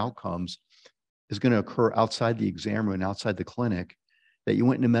health and their outcomes is going to occur outside the exam room and outside the clinic, that you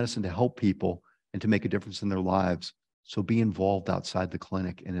went into medicine to help people and to make a difference in their lives. So be involved outside the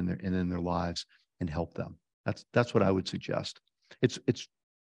clinic and in their lives and help them. That's what I would suggest. It's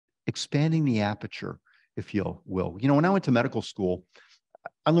expanding the aperture, if you will. You know, when I went to medical school,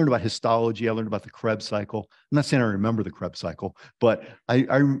 I learned about histology. I learned about the Krebs cycle. I'm not saying I remember the Krebs cycle, but I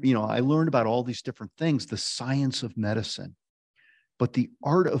learned about all these different things, the science of medicine. But the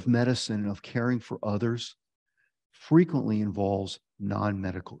art of medicine and of caring for others frequently involves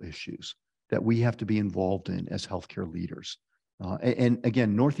non-medical issues that we have to be involved in as healthcare leaders. And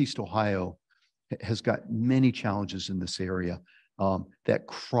again, Northeast Ohio has got many challenges in this area that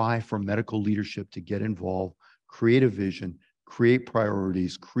cry for medical leadership to get involved, create a vision, create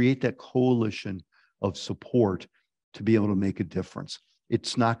priorities, create that coalition of support to be able to make a difference.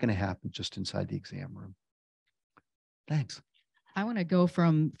 It's not going to happen just inside the exam room. Thanks. I want to go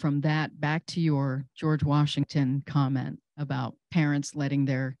from that back to your George Washington comment about parents letting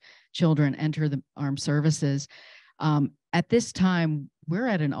their children enter the armed services. At this time, we're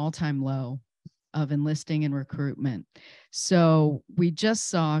at an all-time low of enlisting and recruitment. So we just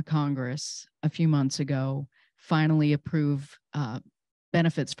saw Congress a few months ago finally approve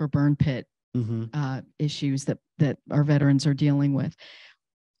benefits for burn pit issues that our veterans are dealing with.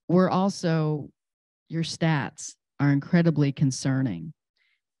 We're also, your stats are incredibly concerning.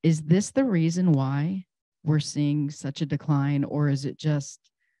 Is this the reason why we're seeing such a decline, or is it just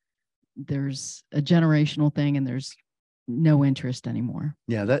there's a generational thing and there's no interest anymore?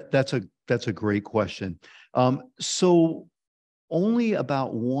 Yeah, that's a great question. So only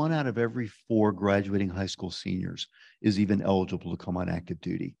about 1 out of every 4 graduating high school seniors is even eligible to come on active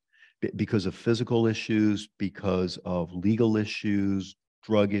duty because of physical issues, because of legal issues,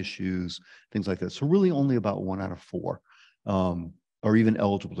 drug issues, things like that. So really only about 1 out of 4 are even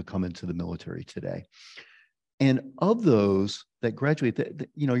eligible to come into the military today. And of those that graduate,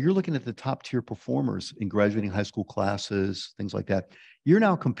 you're looking at the top tier performers in graduating high school classes, things like that. You're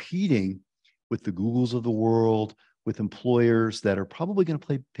now competing with the Googles of the world, with employers that are probably going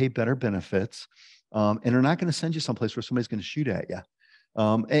to pay better benefits and are not going to send you someplace where somebody's going to shoot at you.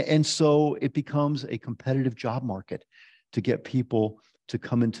 And so it becomes a competitive job market to get people to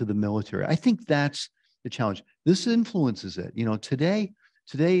come into the military. I think that's the challenge. This influences it.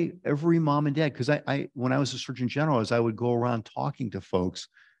 Today, every mom and dad, because when I was a Surgeon General, as I would go around talking to folks,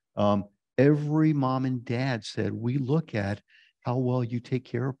 every mom and dad said, we look at how well you take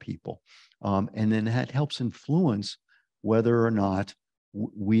care of people. And then that helps influence whether or not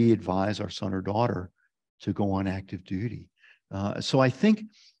we advise our son or daughter to go on active duty. So I think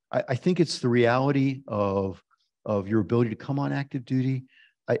it's the reality of your ability to come on active duty.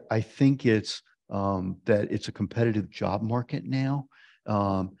 I think it's that it's a competitive job market now,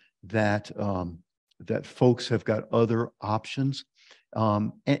 that folks have got other options.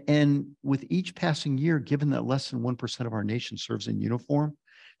 And with each passing year, given that less than 1% of our nation serves in uniform,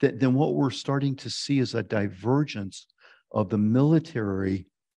 then what we're starting to see is a divergence of the military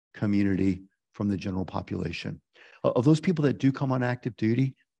community from the general population. Of those people that do come on active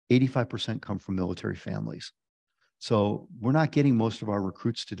duty, 85% come from military families. So we're not getting most of our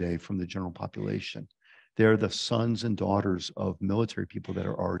recruits today from the general population. They're the sons and daughters of military people that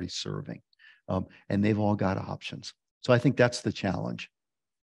are already serving, and they've all got options. So I think that's the challenge.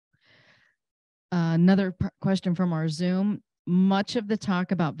 Another question from our Zoom. Much of the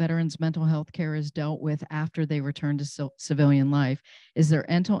talk about veterans' mental health care is dealt with after they return to civilian life. Is there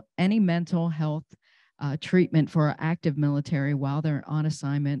any mental health treatment for our active military while they're on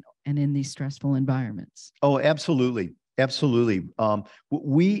assignment and in these stressful environments? Oh, absolutely. Absolutely.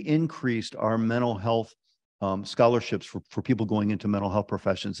 We increased our mental health scholarships for people going into mental health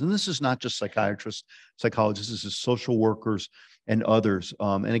professions. And this is not just psychiatrists, psychologists, this is social workers and others.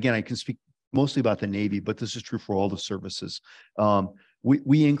 And again, I can speak mostly about the Navy, but this is true for all the services.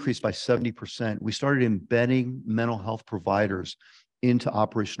 We increased by 70%. We started embedding mental health providers into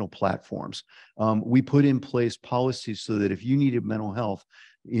operational platforms. We put in place policies so that if you needed mental health,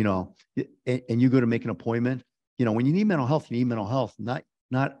 and you go to make an appointment, when you need mental health, you need mental health, not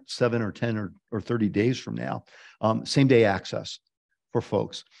 7 or 10 or 30 days from now. Same day access for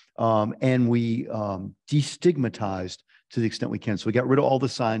folks. And we destigmatized to the extent we can. So we got rid of all the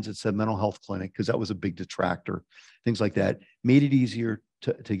signs that said mental health clinic, because that was a big detractor, things like that, made it easier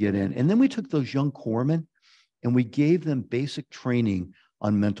to get in. And then we took those young corpsmen and we gave them basic training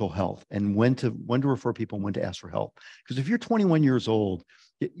on mental health and when to refer people and when to ask for help. Because if you're 21 years old,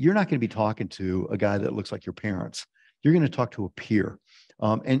 you're not going to be talking to a guy that looks like your parents. You're going to talk to a peer.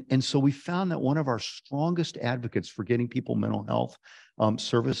 And so we found that one of our strongest advocates for getting people mental health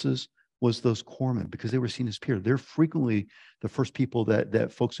services was those corpsmen, because they were seen as peer. They're frequently the first people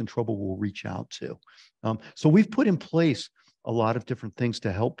that folks in trouble will reach out to. So we've put in place a lot of different things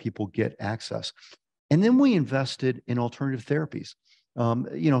to help people get access. And then we invested in alternative therapies,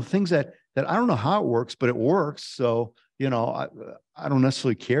 things that I don't know how it works, but it works. So, I don't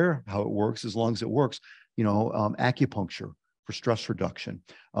necessarily care how it works as long as it works. Acupuncture for stress reduction,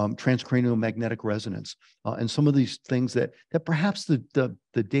 transcranial magnetic resonance, and some of these things that perhaps the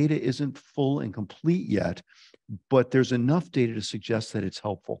data isn't full and complete yet, but there's enough data to suggest that it's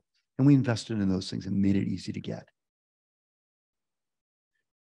helpful. And we invested in those things and made it easy to get.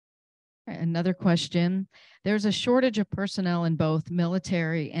 Another question. There's a shortage of personnel in both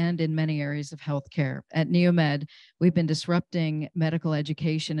military and in many areas of healthcare. At NeoMed, we've been disrupting medical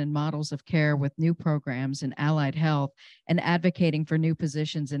education and models of care with new programs in allied health and advocating for new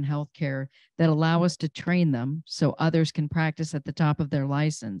positions in healthcare that allow us to train them so others can practice at the top of their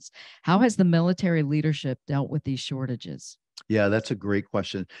license. How has the military leadership dealt with these shortages? Yeah, that's a great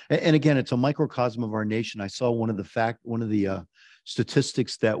question. And again, it's a microcosm of our nation. I saw one of the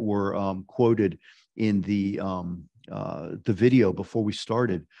statistics that were quoted in the video before we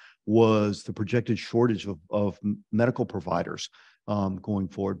started was the projected shortage of medical providers going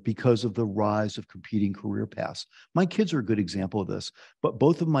forward because of the rise of competing career paths. My kids are a good example of this, but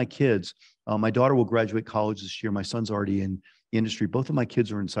both of my kids, my daughter will graduate college this year. My son's already in the industry. Both of my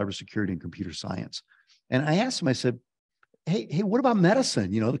kids are in cybersecurity and computer science. And I asked them, I said, hey, what about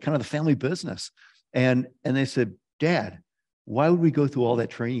medicine? You know, the kind of the family business. And they said, Dad, why would we go through all that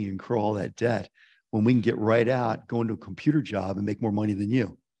training and incur all that debt when we can get right out, go into a computer job and make more money than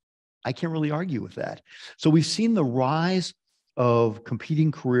you? I can't really argue with that. So we've seen the rise of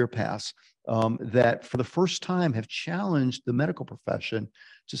competing career paths that for the first time have challenged the medical profession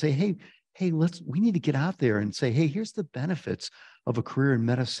to say, hey, we need to get out there and say, hey, here's the benefits of a career in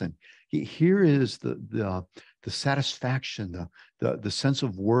medicine. Here is the satisfaction, the sense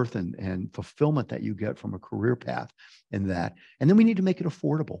of worth and fulfillment that you get from a career path in that. And then we need to make it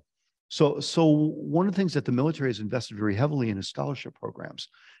affordable. So one of the things that the military has invested very heavily in is scholarship programs.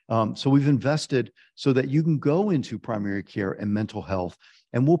 So we've invested so that you can go into primary care and mental health,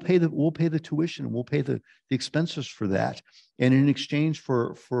 and we'll pay the tuition, and we'll pay the expenses for that. And in exchange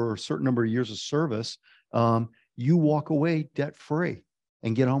for a certain number of years of service, you walk away debt free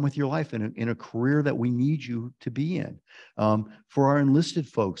and get on with your life in a career that we need you to be in. For our enlisted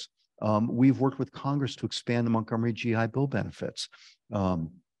folks, we've worked with Congress to expand the Montgomery GI Bill benefits.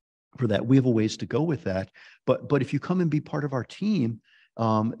 For that, we have a ways to go with that. But if you come and be part of our team,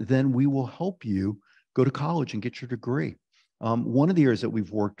 then we will help you go to college and get your degree. One of the areas that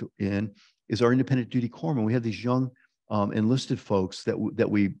we've worked in is our independent duty corpsmen. We have these young enlisted folks that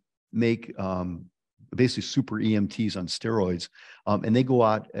we make basically super EMTs on steroids, and they go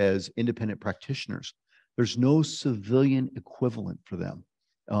out as independent practitioners. There's no civilian equivalent for them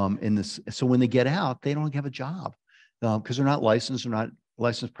in this. So when they get out, they don't have a job because they're not licensed, they're not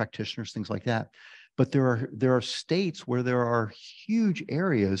licensed practitioners, things like that. But there are states where there are huge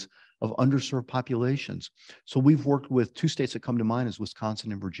areas of underserved populations. So we've worked with two states that come to mind as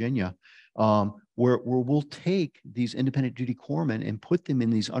Wisconsin and Virginia, where we'll take these independent duty corpsmen and put them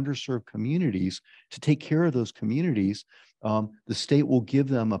in these underserved communities to take care of those communities. The state will give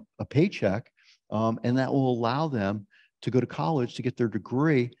them a paycheck, and that will allow them to go to college to get their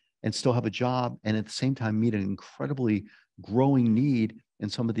degree and still have a job, and at the same time meet an incredibly growing need in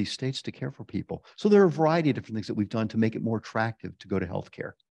some of these states to care for people. So there are a variety of different things that we've done to make it more attractive to go to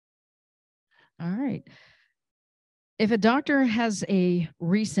healthcare. All right. If a doctor has a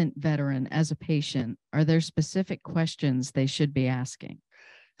recent veteran as a patient, are there specific questions they should be asking?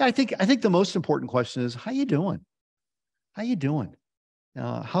 I think the most important question is, how you doing? How you doing?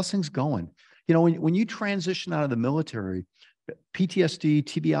 How's things going? You know, when you transition out of the military, PTSD,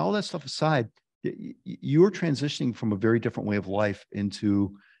 TBI, all that stuff aside, you're transitioning from a very different way of life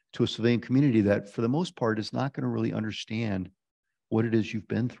into a civilian community that, for the most part, is not going to really understand what it is you've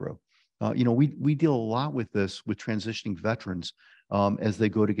been through. You know, we deal a lot with this with transitioning veterans as they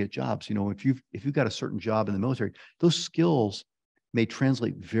go to get jobs. You know, if you've got a certain job in the military, those skills may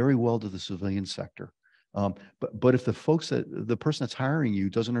translate very well to the civilian sector. But if the person that's hiring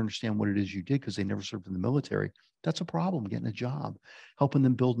you doesn't understand what it is you did because they never served in the military, that's a problem getting a job, helping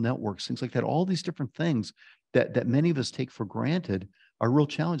them build networks, things like that. All these different things that many of us take for granted are real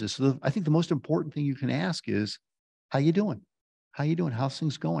challenges. So I think the most important thing you can ask is, how you doing? How you doing? How's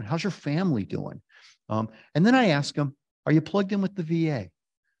things going? How's your family doing? And then I ask them, are you plugged in with the VA?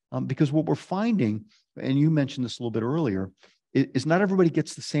 Because what we're finding, and you mentioned this a little bit earlier, is not everybody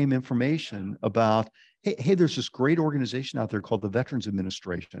gets the same information about, hey, there's this great organization out there called the Veterans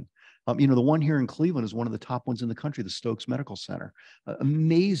Administration. You know, the one here in Cleveland is one of the top ones in the country, the Stokes Medical Center.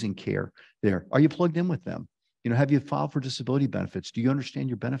 Amazing care there. Are you plugged in with them? You know, have you filed for disability benefits? Do you understand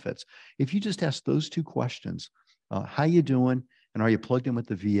your benefits? If you just ask those two questions, how you doing and are you plugged in with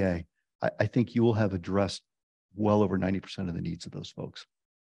the VA, I think you will have addressed well over 90% of the needs of those folks.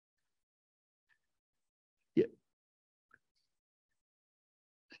 Yeah.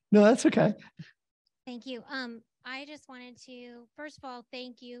 No, that's okay. Thank you. I just wanted to, first of all,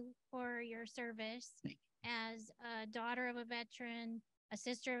 thank you for your service as a daughter of a veteran, a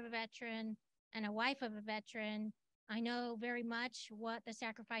sister of a veteran, and a wife of a veteran. I know very much what the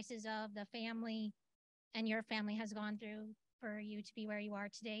sacrifices of the family and your family has gone through for you to be where you are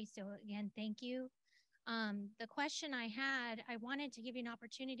today. So again, thank you. The question I had, I wanted to give you an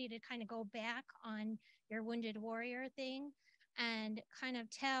opportunity to kind of go back on your wounded warrior thing and kind of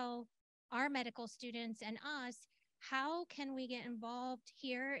tell our medical students and us, how can we get involved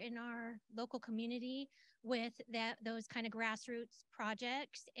here in our local community with those kind of grassroots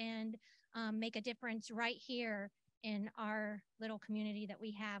projects and make a difference right here in our little community that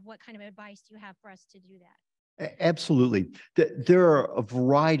we have. What kind of advice do you have for us to do that? Absolutely. There are a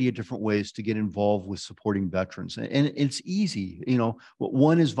variety of different ways to get involved with supporting veterans, and it's easy. You know,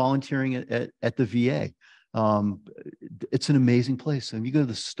 one is volunteering at the VA. It's an amazing place. And you go to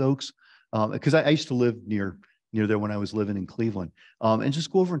the Stokes, because I used to live near there when I was living in Cleveland, and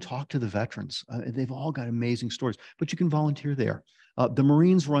just go over and talk to the veterans. They've all got amazing stories, but you can volunteer there. The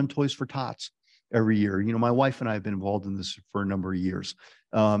Marines run Toys for Tots every year. You know, my wife and I have been involved in this for a number of years.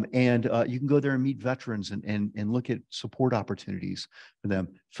 You can go there and meet veterans and look at support opportunities for them.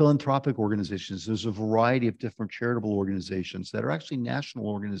 Philanthropic organizations, there's a variety of different charitable organizations that are actually national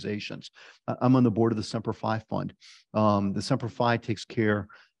organizations. I'm on the board of the Semper Fi Fund. The Semper Fi takes care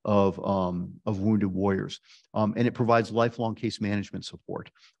of wounded warriors, and it provides lifelong case management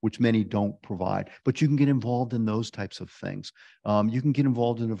support, which many don't provide. But you can get involved in those types of things. You can get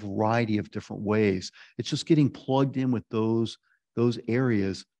involved in a variety of different ways. It's just getting plugged in with those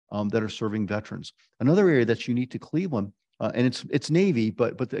areas that are serving veterans. Another area that's unique to Cleveland, and it's Navy,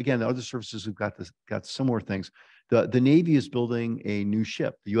 but again, the other services have got similar things. The Navy is building a new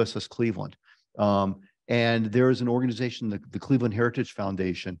ship, the USS Cleveland. And there is an organization, the Cleveland Heritage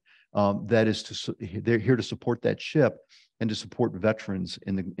Foundation, they're here to support that ship and to support veterans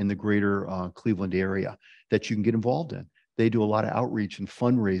in the greater Cleveland area that you can get involved in. They do a lot of outreach and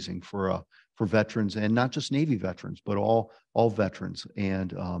fundraising for veterans, and not just Navy veterans, but all veterans.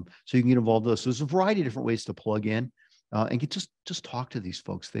 And so you can get involved in those. So there's a variety of different ways to plug in and just talk to these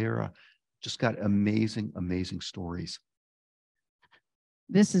folks. They're just got amazing stories.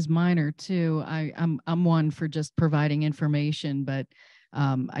 This is minor too. I'm one for just providing information, but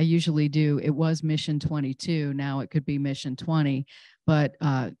I usually do. It was mission 22. Now it could be mission 20, but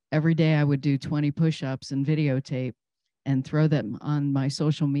every day I would do 20 push-ups and videotape and throw them on my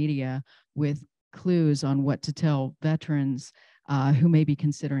social media with clues on what to tell veterans who may be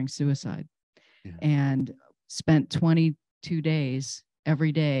considering suicide. Yeah. And spent 22 days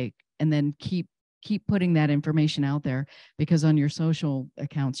every day, and then keep putting that information out there, because on your social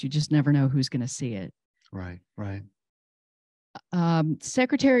accounts, you just never know who's going to see it. Right.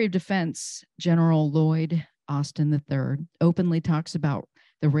 Secretary of Defense General Lloyd Austin III openly talks about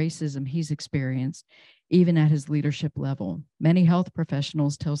the racism he's experienced, even at his leadership level. Many health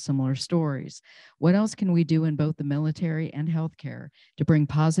professionals tell similar stories. What else can we do in both the military and healthcare to bring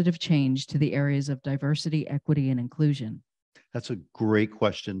positive change to the areas of diversity, equity, and inclusion? That's a great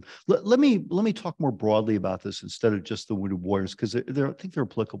question. Let me talk more broadly about this instead of just the wounded warriors, because I think they're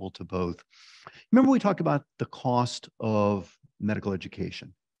applicable to both. Remember, we talked about the cost of medical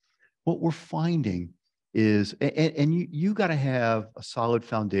education. What we're finding is, and you got to have a solid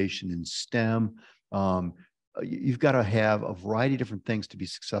foundation in STEM. You've got to have a variety of different things to be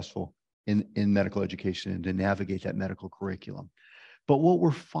successful in medical education and to navigate that medical curriculum. But what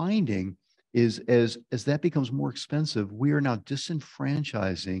we're finding is as that becomes more expensive, we are now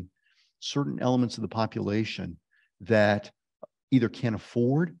disenfranchising certain elements of the population that either can't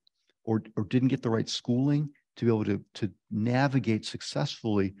afford or didn't get the right schooling to be able to navigate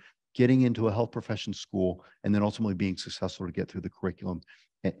successfully getting into a health profession school, and then ultimately being successful to get through the curriculum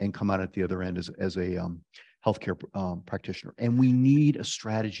and come out at the other end as a healthcare practitioner. And we need a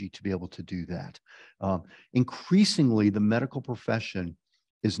strategy to be able to do that. Increasingly, the medical profession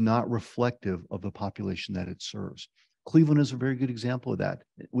is not reflective of the population that it serves. Cleveland is a very good example of that.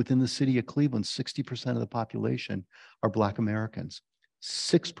 Within the city of Cleveland, 60% of the population are Black Americans.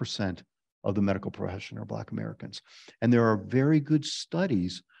 6% of the medical profession are Black Americans. And there are very good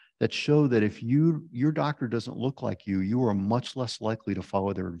studies that show that if your doctor doesn't look like you, you are much less likely to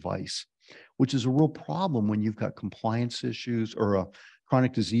follow their advice, which is a real problem when you've got compliance issues or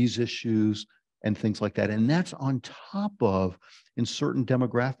chronic disease issues and things like that. And that's on top of, in certain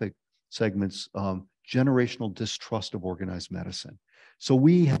demographic segments, generational distrust of organized medicine. So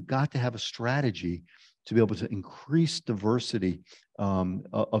we have got to have a strategy to be able to increase diversity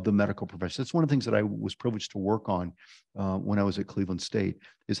of the medical profession. That's one of the things that I was privileged to work on when I was at Cleveland State,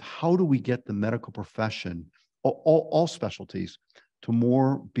 is how do we get the medical profession, all specialties,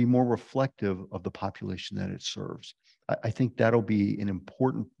 to be more reflective of the population that it serves. I think that'll be an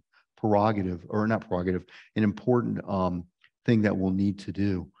important prerogative, or not prerogative, an important thing that we'll need to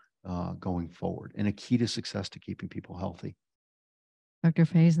do going forward, and a key to success to keeping people healthy. Dr.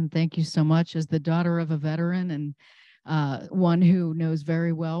 Faison, thank you so much. As the daughter of a veteran and one who knows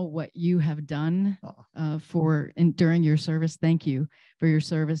very well what you have done during your service, thank you for your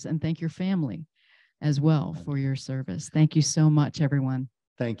service, and thank your family as well for your service. Thank you so much, everyone.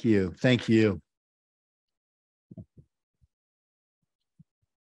 Thank you. Thank you.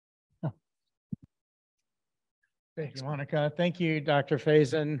 Thank you, Monica. Thank you, Dr.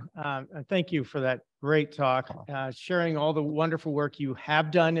 Faison. And thank you for that great talk, sharing all the wonderful work you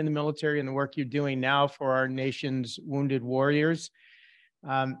have done in the military and the work you're doing now for our nation's wounded warriors.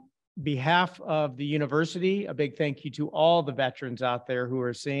 Behalf of the university, a big thank you to all the veterans out there who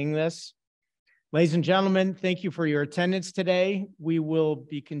are seeing this. Ladies and gentlemen, thank you for your attendance today. We will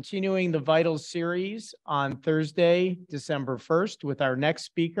be continuing the VITALS series on Thursday, December 1st with our next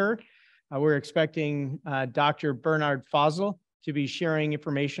speaker. We're expecting Dr. Bernard Faisal to be sharing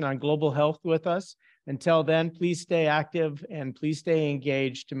information on global health with us. Until then, please stay active and please stay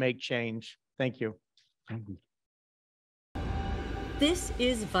engaged to make change. Thank you. This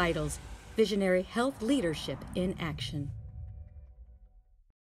is VITALS, Visionary Health Leadership in Action.